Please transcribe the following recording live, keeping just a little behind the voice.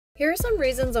Here are some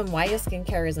reasons on why your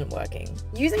skincare isn't working.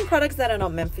 Using products that are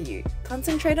not meant for you.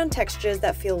 Concentrate on textures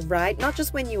that feel right, not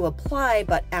just when you apply,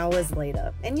 but hours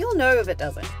later. And you'll know if it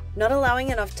doesn't. Not allowing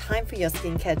enough time for your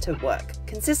skincare to work.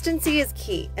 Consistency is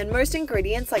key, and most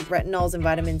ingredients like retinols and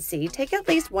vitamin C take at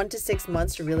least 1 to 6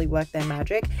 months to really work their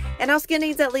magic, and our skin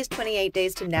needs at least 28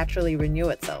 days to naturally renew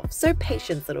itself. So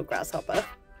patience, little grasshopper.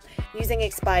 Using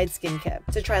expired skincare,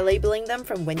 so try labeling them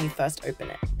from when you first open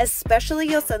it. Especially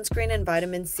your sunscreen and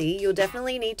vitamin C, you'll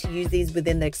definitely need to use these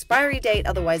within the expiry date,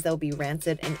 otherwise they'll be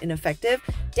rancid and ineffective.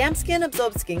 Damp skin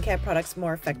absorbs skincare products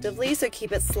more effectively, so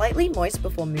keep it slightly moist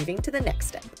before moving to the next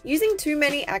step. Using too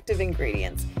many active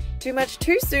ingredients. Too much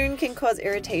too soon can cause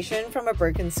irritation from a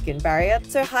broken skin barrier,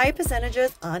 so high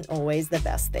percentages aren't always the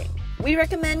best thing. We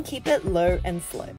recommend keep it low and slow.